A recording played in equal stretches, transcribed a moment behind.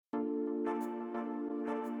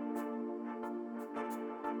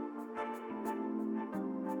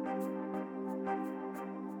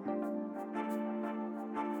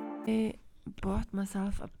I bought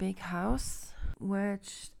myself a big house,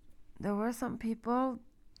 which there were some people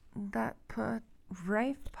that put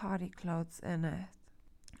rave party clothes in it,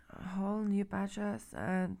 whole new batches,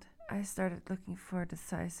 and I started looking for the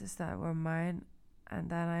sizes that were mine, and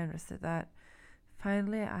then I understood that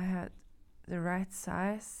finally I had the right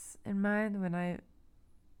size in mind when I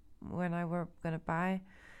were gonna buy,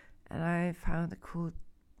 and I found a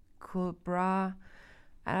cool bra,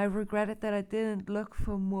 and I regretted that I didn't look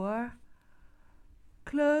for more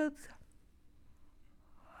clothes.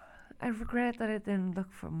 I regret that I didn't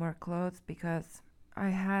look for more clothes because I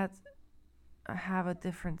have a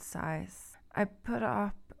different size. I put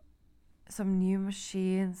up some new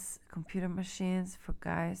machines, computer machines for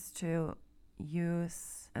guys to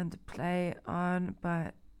use and to play on,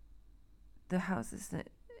 but the house is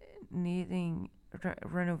needing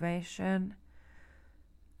renovation,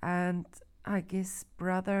 and Agi's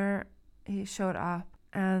brother, he showed up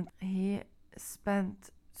and he spent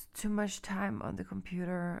too much time on the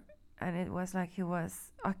computer, and it was like he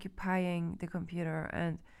was occupying the computer,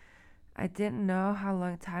 and I didn't know how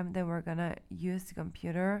long time they were gonna use the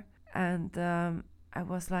computer, and I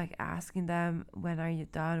was like asking them, when are you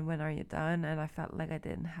done, and I felt like I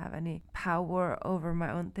didn't have any power over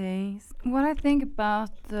my own things. What I think about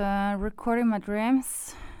recording my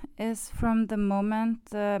dreams is from the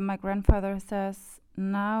moment my grandfather says,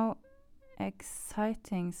 now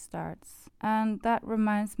exciting starts. And that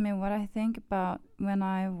reminds me what I think about when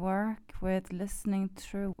I work with listening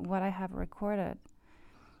through what I have recorded.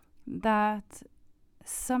 That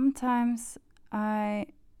sometimes I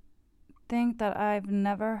think that I've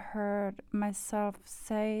never heard myself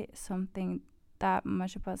say something that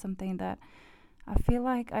much about something that I feel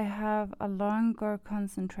like I have a longer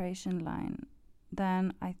concentration line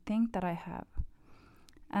than I think that I have.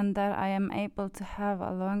 And that I am able to have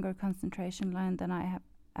a longer concentration line than I have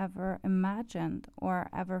ever imagined or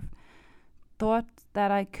ever thought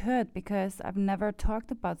that I could, because I've never talked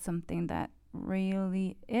about something that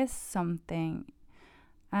really is something.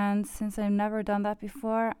 And since I've never done that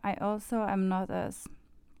before, I also am not as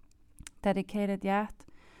dedicated yet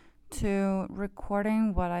to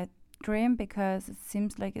recording what I dream, because it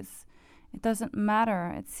seems like it doesn't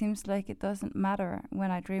matter. It seems like it doesn't matter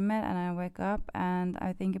when I dream it and I wake up and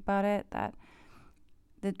I think about it, that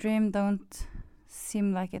the dream don't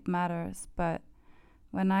seem like it matters. But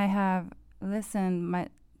when I have listened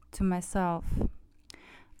to myself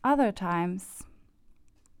other times,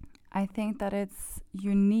 I think that it's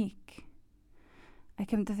unique. I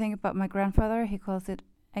came to think about my grandfather. He calls it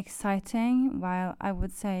exciting, while I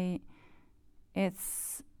would say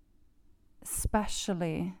it's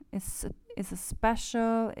especially, it's a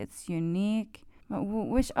special, it's unique.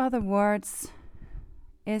 Which other words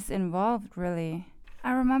is involved, really?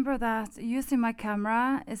 I remember that using my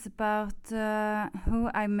camera is about who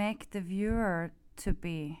I make the viewer to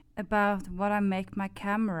be, about what I make my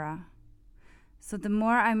camera. So the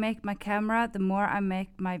more I make my camera, the more I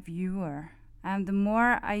make my viewer. And the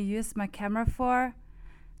more I use my camera for,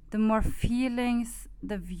 the more feelings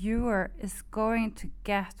the viewer is going to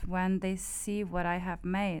get when they see what I have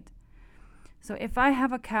made. So if I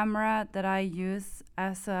have a camera that I use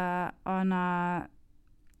as on a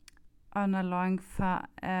long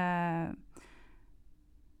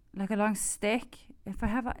like a long stick, if I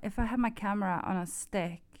have my camera on a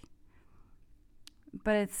stick,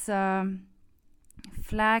 but it's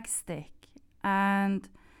flag stick, and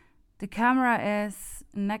the camera is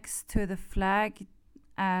next to the flag,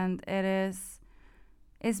 and it is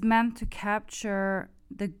meant to capture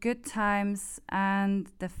the good times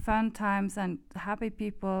and the fun times and happy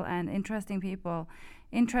people and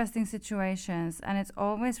interesting situations, and it's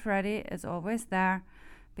always ready, it's always there,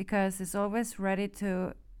 because it's always ready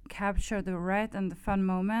to capture the right and the fun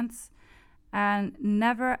moments, and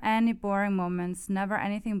never any boring moments, never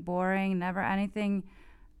anything boring, never anything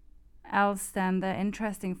else than the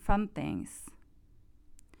interesting fun things.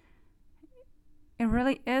 It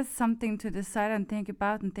really is something to decide and think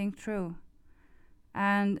about and think through.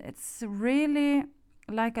 And it's really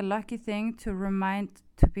like a lucky thing to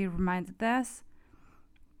be reminded this,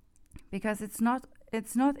 because it's not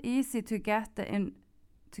easy to get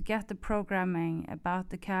the programming about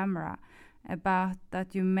the camera, about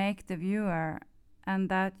that you make the viewer, and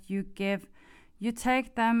that you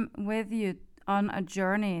take them with you on a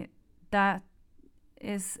journey that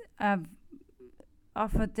is of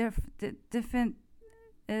a different.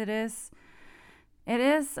 It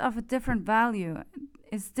is of a different value.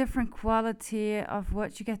 It's different quality of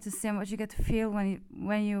what you get to see and what you get to feel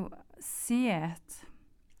when you see it,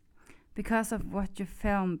 because of what you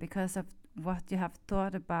film, because of what you have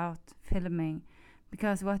thought about filming,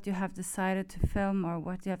 because what you have decided to film or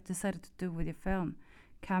what you have decided to do with your film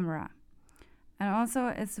camera. And also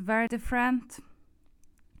it's very different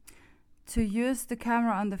to use the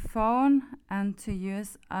camera on the phone and to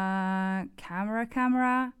use a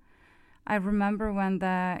camera. I remember when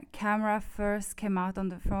the camera first came out on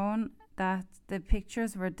the phone that the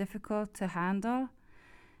pictures were difficult to handle.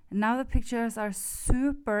 Now the pictures are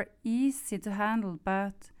super easy to handle,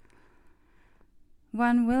 but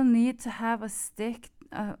one will need to have a stick,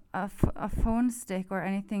 a phone stick or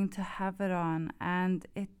anything to have it on, and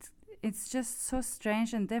it's just so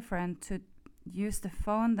strange and different to use the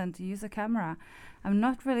phone than to use a camera. I'm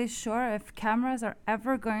not really sure if cameras are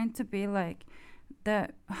ever going to be like the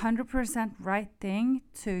 100% right thing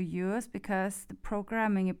to use, because the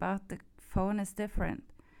programming about the phone is different.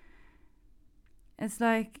 It's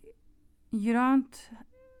like you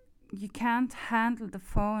can't handle the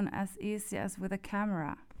phone as easy as with a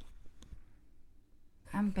camera.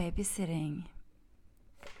 I'm babysitting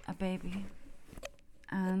a baby,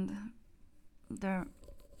 and there are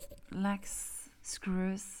legs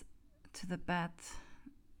screws to the bed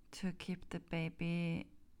to keep the baby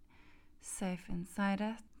safe inside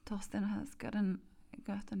it. Torstein has got a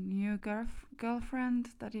new girlfriend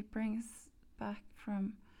that he brings back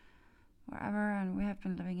from wherever, and we have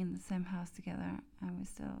been living in the same house together, and we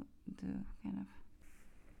still do, kind of.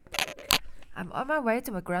 I'm on my way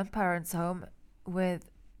to my grandparents' home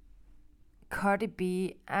with Cardi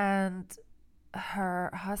B and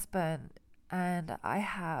her husband, and I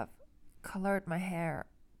have colored my hair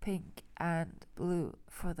pink and blue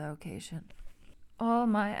for the occasion. All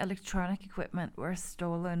my electronic equipment were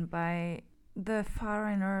stolen by the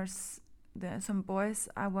foreigners, some boys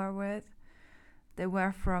I were with. They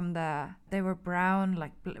were brown,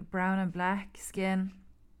 like brown and black skin.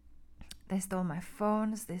 They stole my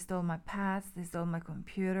phones, they stole my pads, they stole my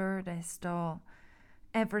computer, they stole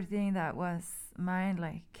everything that was mine,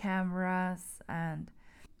 like cameras, and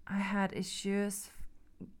I had issues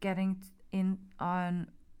getting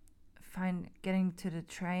getting to the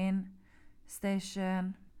train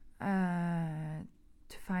station to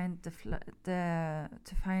find the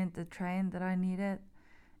train that I needed.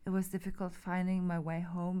 It was difficult finding my way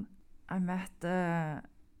home. I met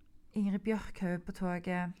Ingrid Bjørkhaug på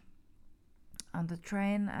toget on the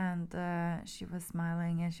train, and she was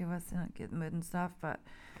smiling and she was in a good mood and stuff, but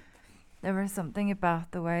there was something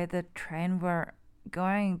about the way the train were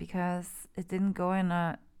going, because it didn't go in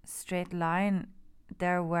a straight line.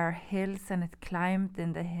 There were hills and it climbed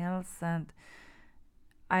in the hills, and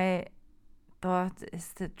I thought,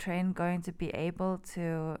 is the train going to be able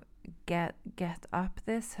to get up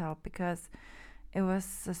this hill, because it was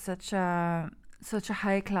such a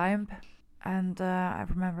high climb. And I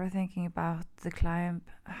remember thinking about the climb,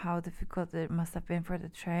 how difficult it must have been for the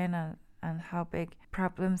train, and how big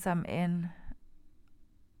problems I'm in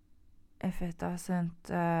if it doesn't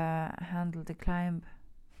handle the climb.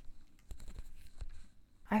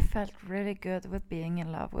 I felt really good with being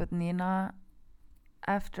in love with Nina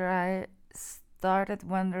after I started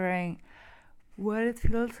wondering what it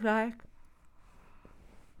feels like.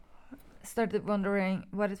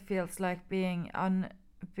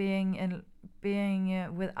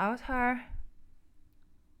 Being without her.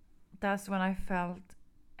 That's when I felt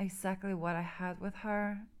exactly what I had with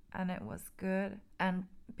her, and it was good. And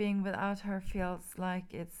being without her feels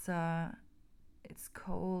like it's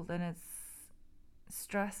cold and it's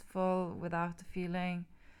stressful without the feeling,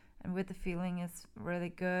 and with the feeling it's really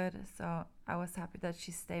good. So I was happy that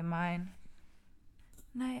she stayed mine.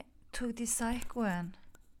 Nei, tok de psykoen,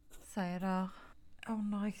 sier der. Og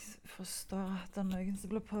når jeg forstår at det er noen som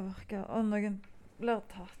blir påvirket, og noen blir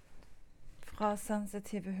tatt fra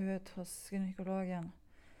sensitive hud hos gynekologen,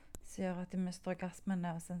 sier at de mister orgasmen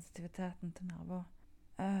og sensitiviteten til nerver.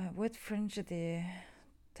 With Fringity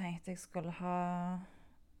tenkte jeg skulle ha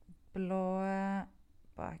blå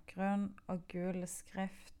bakgrunn og gul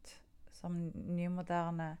skrift som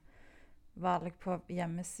nymoderne valg på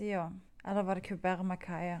hjemmesiden. Eller var det Kubera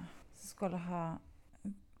Makaya som skulle ha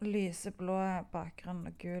lyseblå bakgrunn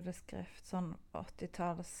og gul skrift, sånn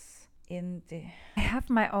 80-talls indie. I have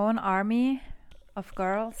my own army of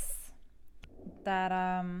girls that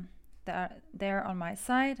they're on my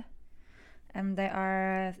side, and they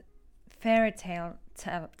are fairy tale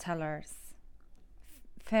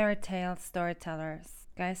storytellers,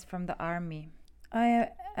 guys from the army.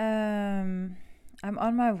 I'm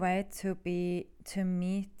on my way to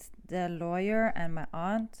meet the lawyer and my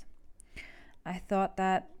aunt. I thought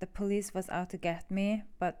that the police was out to get me,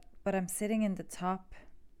 but I'm sitting in the top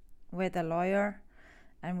with the lawyer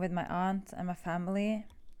and with my aunt and my family,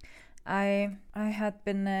 I had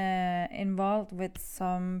been involved with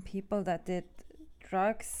some people that did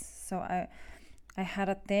drugs, so I had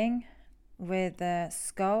a thing with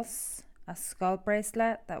skulls, a skull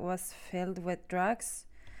bracelet that was filled with drugs.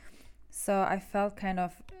 So I felt kind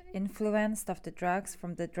of influenced of the drugs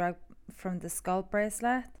from the skull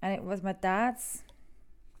bracelet, and it was my dad's.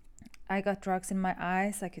 I got drugs in my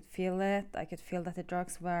eyes. I could feel it. I could feel that the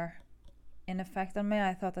drugs were in effect on me.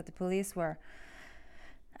 I thought that the police were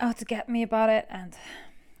out to get me about it,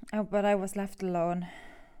 but I was left alone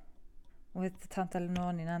with Tante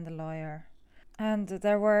Lenoni and the lawyer. And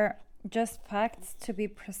there were just facts to be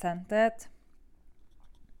presented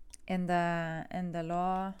in the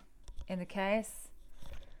law, in the case.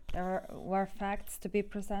 There were facts to be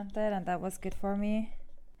presented, and that was good for me.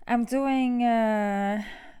 I'm doing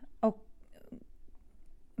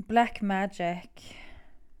black magic,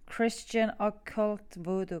 Christian occult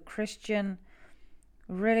voodoo, Christian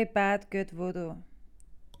really bad good voodoo,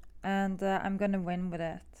 and I'm gonna win with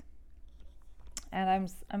it. And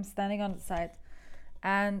I'm standing on the side,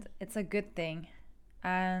 and it's a good thing,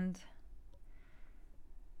 and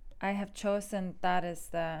I have chosen that as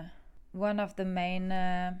one of the main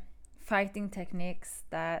fighting techniques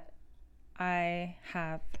that I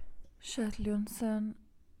have. Kjetil Johnsen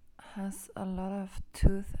has a lot of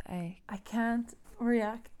toothache. I can't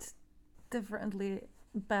react differently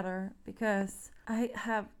better because I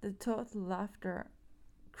have the total laughter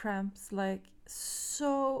cramps, like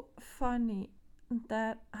so funny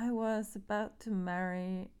that I was about to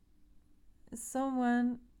marry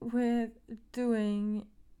someone with doing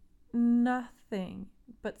nothing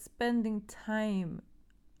but spending time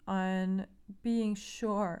on being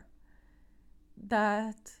sure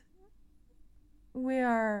that we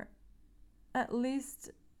are at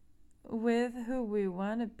least with who we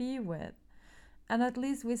want to be with, and at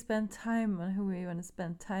least we spend time on who we want to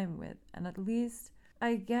spend time with, and at least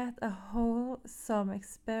I get a wholesome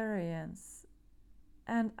experience.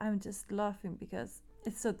 And I'm just laughing because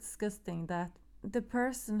it's so disgusting that the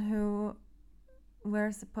person who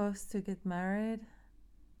we're supposed to get married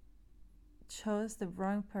chose the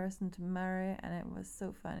wrong person to marry, and it was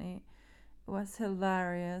so funny. It was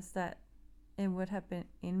hilarious that it would have been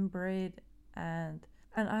inbred, and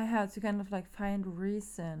I had to kind of like find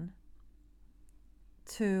reason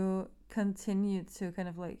to continue to kind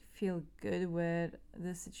of like feel good with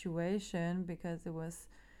the situation, because it was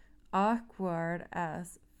awkward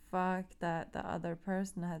as fuck that the other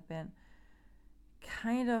person had been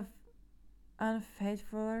kind of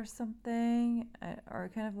unfaithful or something,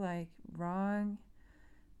 or kind of like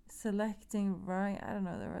selecting wrong. I don't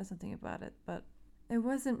know, there was something about it, but it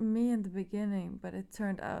wasn't me in the beginning, but it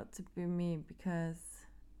turned out to be me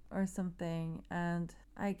or something. And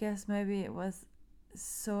I guess maybe it was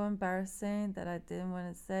so embarrassing that I didn't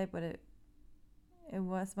want to say, but it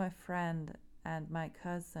was my friend and my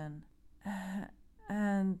cousin.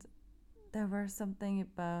 And there was something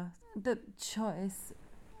about the choice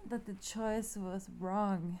was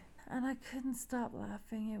wrong. And I couldn't stop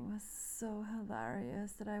laughing. It was so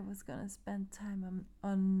hilarious that I was gonna spend time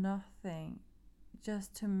on nothing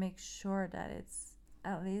just to make sure that it's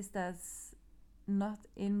at least that's not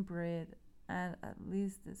inbred, and at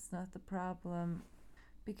least it's not the problem.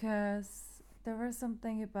 Because there was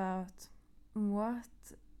something about what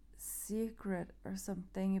secret or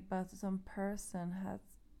something about some person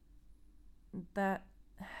that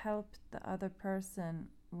helped the other person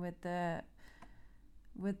with the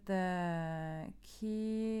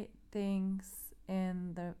key things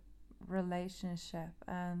in the relationship,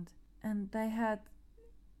 and they had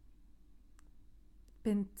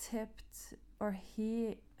been tipped, or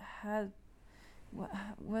he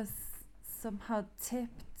was somehow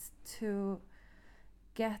tipped to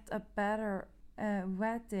get a better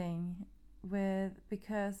wedding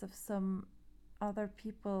because of some other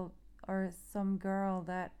people, or some girl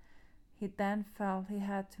that he then felt he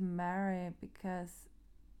had to marry, because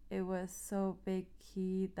it was so big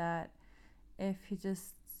key that if he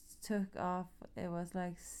just took off, it was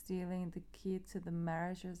like stealing the key to the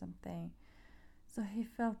marriage or something. So he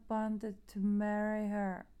felt bonded to marry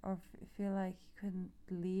her, or feel like he couldn't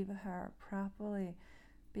leave her properly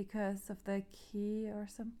because of the key or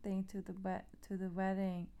something to the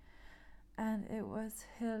wedding. And it was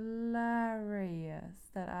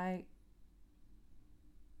hilarious that I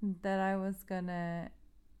was gonna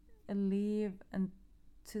leave and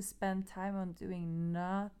to spend time on doing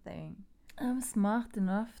nothing. I'm smart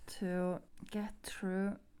enough to get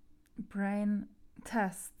through brain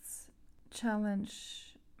tests,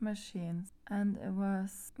 challenge machines, and it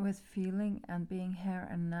was with feeling and being here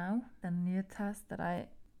and now, the new test that I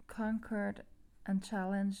conquered and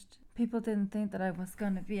challenged people didn't think that I was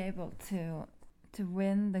gonna be able to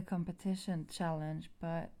win the competition challenge,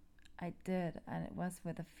 but I did, and it was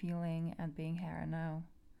with a feeling and being here now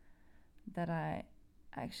that I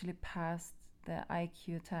actually passed the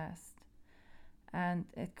IQ test, and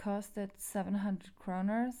it costed 700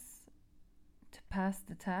 kroners to pass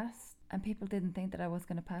the test, and people didn't think that I was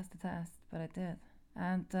gonna pass the test, but I did.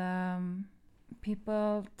 And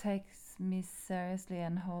people take me seriously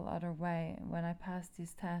in a whole other way when I pass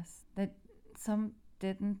these tests. Some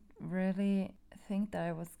didn't really think that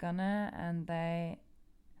I was gonna, and they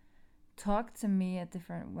talked to me a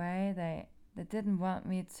different way. They didn't want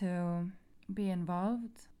me to be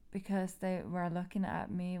involved because they were looking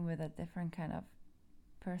at me with a different kind of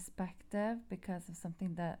perspective because of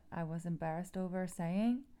something that I was embarrassed over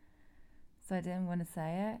saying. So I didn't want to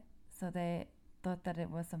say it. So they thought that it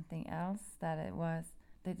was something else, that it was.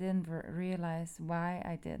 They didn't realize why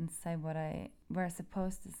I didn't say what I were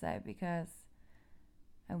supposed to say because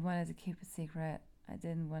I wanted to keep a secret. I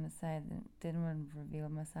didn't want to say it, didn't want to reveal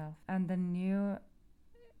myself. And the new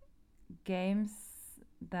games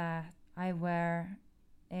that I were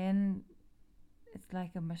in, it's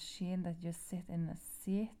like a machine that you sit in a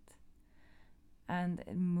seat and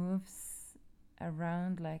it moves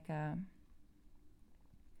around like a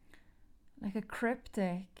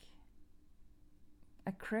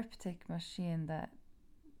cryptic machine that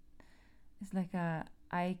is like a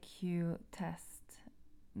IQ test.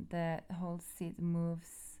 The whole seat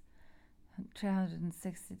moves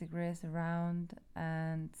 360 degrees around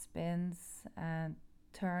and spins and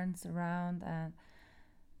turns around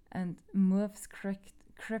and moves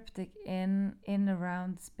cryptic in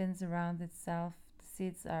around, spins around itself. The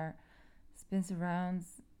seats are spins around,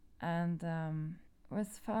 and it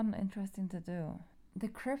was fun, interesting to do. The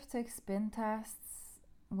cryptic spin tests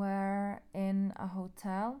were in a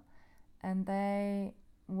hotel, and they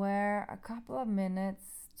were a couple of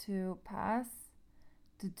minutes to pass,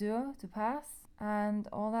 and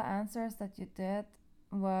all the answers that you did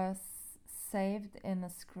was saved in a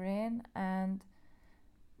screen, and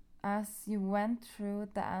as you went through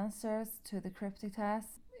the answers to the cryptic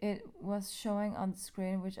test, it was showing on the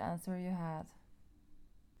screen which answer you had.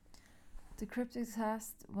 The cryptic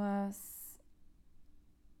test was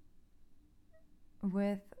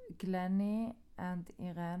with Glenny and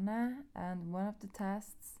Irene, and one of the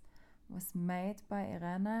tests was made by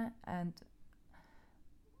Irene, and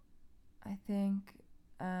I think,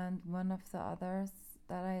 and one of the others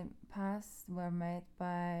that I passed were made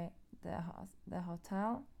by the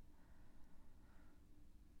hotel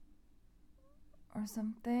or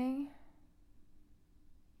something,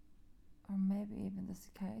 or maybe even the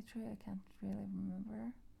psychiatry. I can't really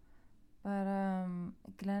remember. But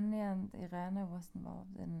Glenny and Irene was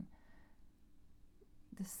involved in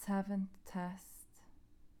the 7th test.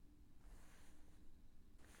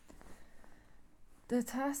 The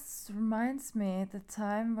test reminds me the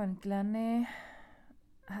time when Glenny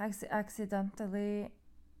accidentally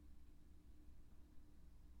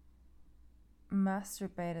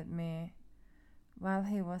masturbated me while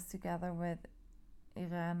he was together with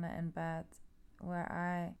Irene in bed, where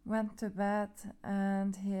I went to bed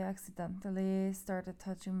and he accidentally started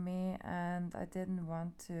touching me, and I didn't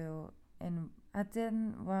want to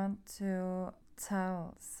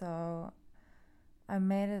tell, so I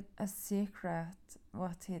made it a secret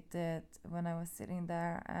what he did when I was sitting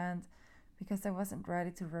there, and because I wasn't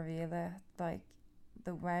ready to reveal it, like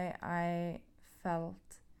the way I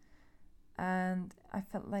felt, and I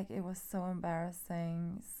felt like it was so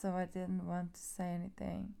embarrassing, so I didn't want to say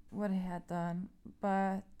anything what he had done,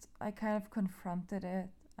 but I kind of confronted it,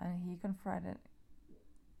 and he confronted,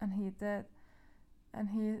 and he did, and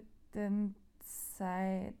he didn't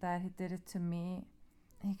say that he did it to me.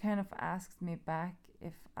 He kind of asked me back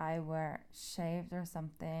if I were shaved or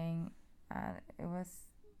something, and it was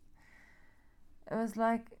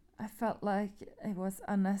like I felt like it was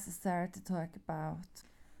unnecessary to talk about.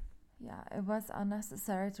 Yeah, it was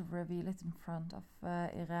unnecessary to reveal it in front of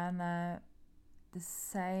Irene. It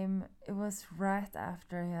was right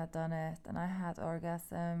after he had done it, and I had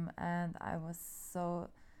orgasm, and I was so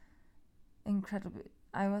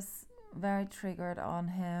I was very triggered on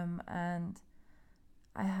him, and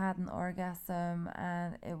I had an orgasm,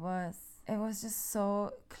 and it was just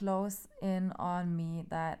so close in on me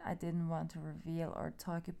that I didn't want to reveal or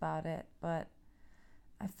talk about it, but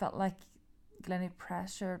I felt like Glenny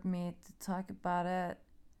pressured me to talk about it,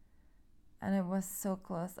 and it was so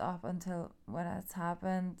close up until what has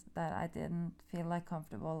happened that I didn't feel like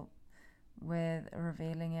comfortable with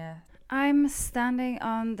revealing it. I'm standing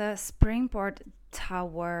on the springboard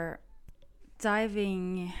tower,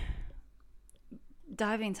 diving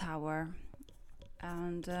diving tower,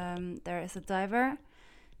 and there is a diver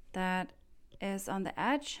that is on the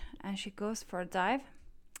edge, and she goes for a dive,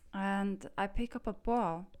 and I pick up a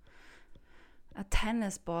ball, a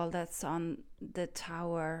tennis ball that's on the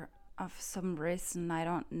tower. Of some reason, I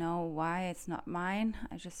don't know why, it's not mine,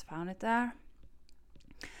 I just found it there.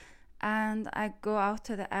 And I go out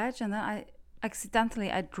to the edge, and then I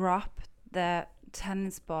accidentally drop the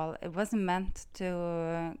tennis ball. It wasn't meant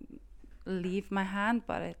to leave my hand,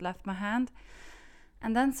 but it left my hand.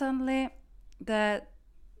 And then suddenly the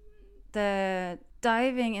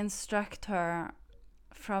diving instructor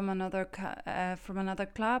from another club,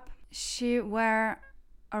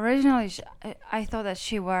 I thought that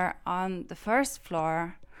she were on the first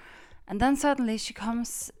floor, and then suddenly she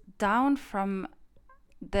comes down from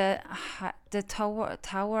the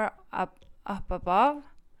tower up above,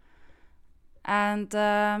 and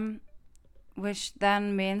which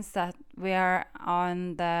then means that we are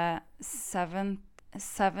on the seventh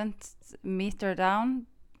meter down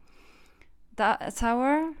that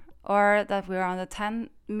tower, or that we are on the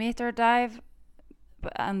 10-meter dive,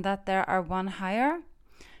 and that there are one higher,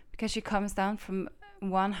 because she comes down from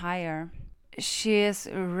one higher. She is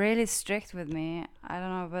really strict with me. I don't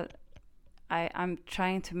know, but I'm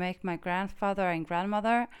trying to make my grandfather and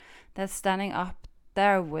grandmother that's standing up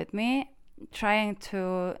there with me, trying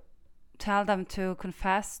to tell them to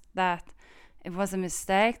confess that it was a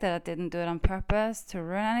mistake, that I didn't do it on purpose to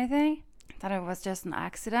ruin anything, that it was just an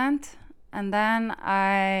accident. And then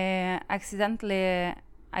I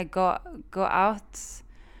go out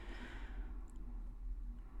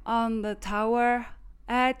on the tower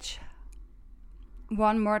edge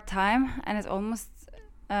one more time, and it's almost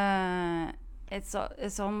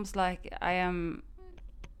like I am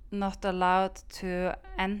not allowed to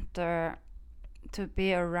enter, to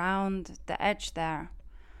be around the edge there.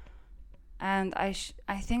 And I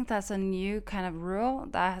think that's a new kind of rule,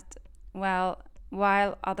 that, well,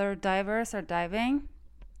 while other divers are diving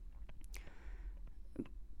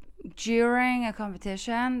during a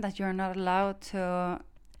competition, that you're not allowed to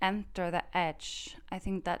enter the edge. I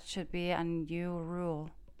think that should be a new rule.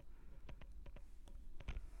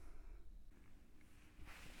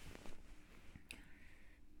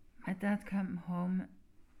 My dad came home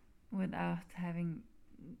without having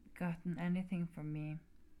gotten anything from me.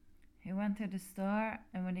 He went to the store,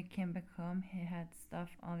 and when he came back home, he had stuff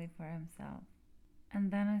only for himself. And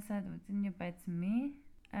then I said, well, didn't you buy it to me?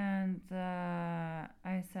 And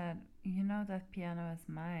I said, you know that piano is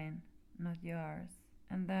mine, not yours.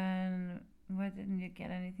 And then, why didn't you get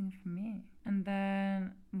anything from me? And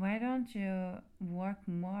then, why don't you work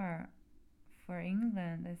more for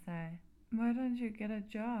England? I say, why don't you get a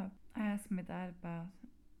job? I asked my dad about.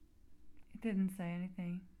 He didn't say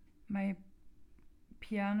anything. My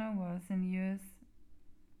piano was in use.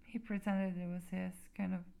 He pretended it was his,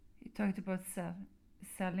 kind of. He talked about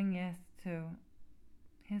selling it to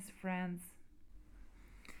his friends.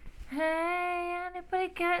 Hey, anybody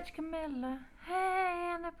catch Camilla?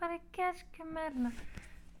 Hey, anybody catch Camilla?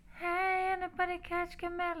 Hey, anybody catch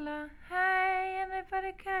Camilla? Hey,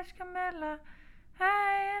 anybody catch Camilla?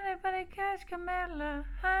 Hey, anybody catch Camilla?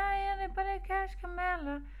 Hey, anybody catch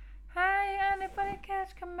Camilla? Hey, anybody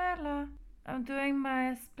catch Camilla? I'm doing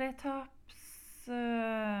my split hops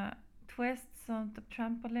twists on the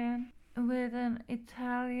trampoline with an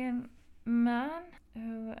Italian man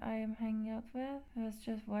who I am hanging out with, who is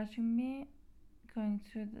just watching me going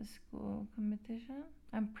through the school competition.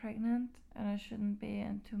 I'm pregnant and I shouldn't be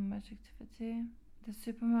in too much activity. The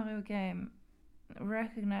Super Mario game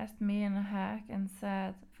recognized me in a hack and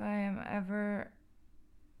said, if I am ever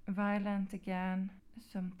violent again,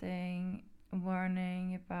 something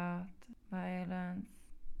warning about violence.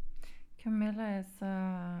 Camilla is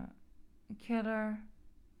a killer.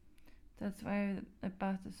 That's why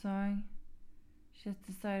about the song, she's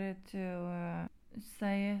decided to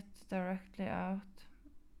say it directly out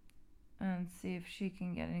and see if she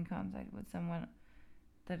can get in contact with someone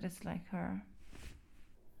that is like her.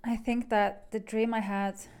 I think that the dream I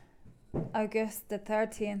had August the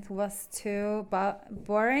 13th was too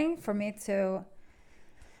boring for me to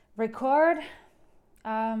record.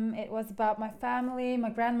 It was about my family, my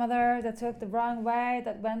grandmother that took the wrong way,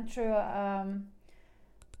 that went through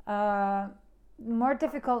a more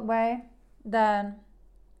difficult way than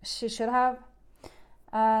she should have.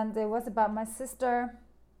 And it was about my sister,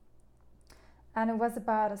 and it was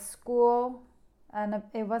about a school, and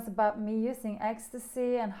it was about me using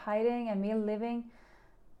ecstasy and hiding, and me living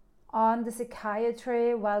on the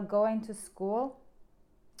psychiatry while going to school.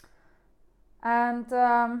 And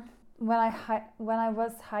when I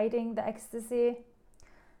was hiding the ecstasy,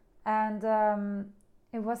 and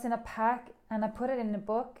it was in a pack, and I put it in a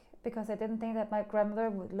book because I didn't think that my grandmother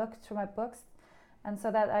would look through my books, and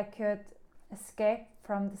so that I could escape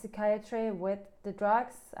from the psychiatry with the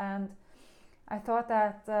drugs. And I thought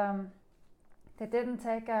that they didn't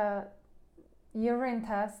take a urine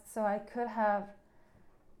test, so I could have,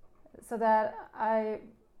 so that I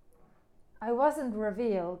wasn't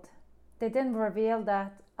revealed. They didn't reveal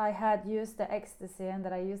that I had used the ecstasy and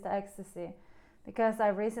that I used the ecstasy, because I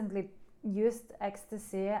recently used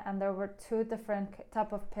ecstasy, and there were two different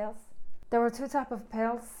type of pills. There were two type of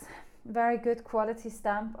pills, very good quality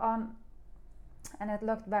stamp on, and it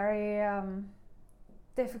looked very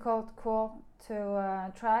difficult, cool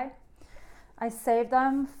to try. I saved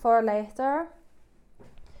them for later,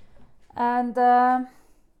 and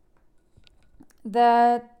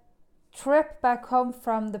the trip back home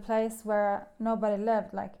from the place where nobody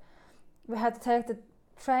lived, like, we had to take the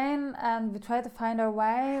train, and we tried to find our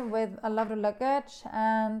way with a lot of luggage,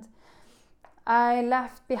 and I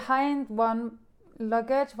left behind one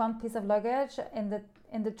piece of luggage in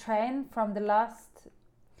the train from the last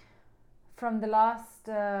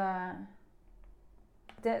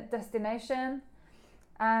destination,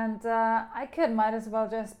 and I might as well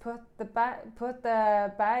just put the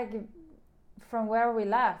bag from where we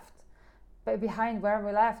left, but behind where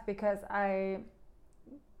we left, because I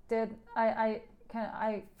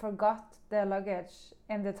forgot the luggage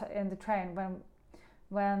in the train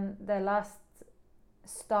when the last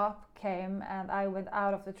stop came and I went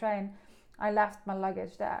out of the train. I left my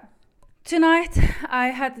luggage there. Tonight I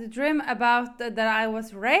had a dream about that I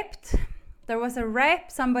was raped. There was a rape,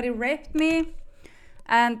 somebody raped me,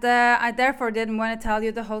 and I therefore didn't want to tell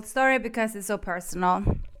you the whole story because it's so personal.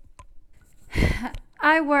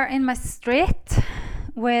 I were in my street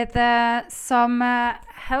with some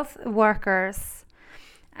health workers,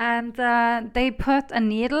 and they put a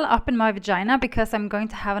needle up in my vagina because I'm going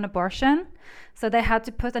to have an abortion. So they had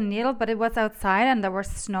to put a needle, but it was outside and there was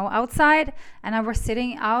snow outside, and I was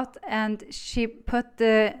sitting out, and she put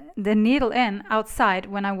the needle in outside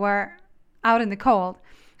when I were out in the cold.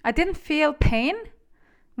 I didn't feel pain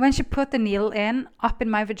when she put the needle in up in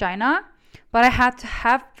my vagina, but I had to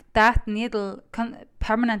have that needle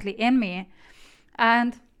permanently in me.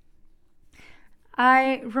 And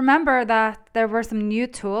I remember that there were some new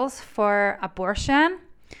tools for abortion,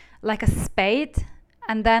 like a spade,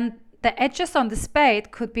 and then the edges on the spade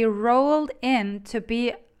could be rolled in to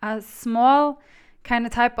be a small kind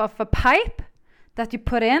of type of a pipe that you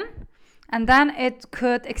put in, and then it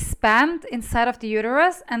could expand inside of the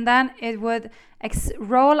uterus, and then it would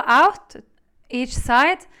roll out each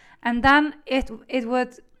side, and then it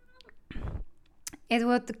would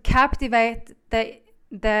captivate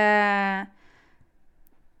the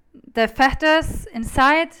fetus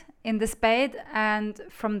inside in the spade, and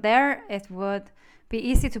from there it would be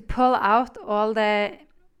easy to pull out all the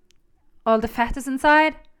fetus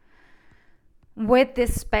inside with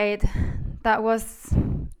this spade that was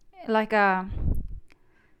like a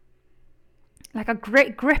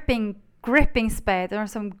gripping spade. There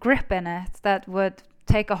was some grip in it that would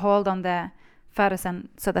take a hold on the fetus, and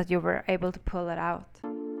so that you were able to pull it out.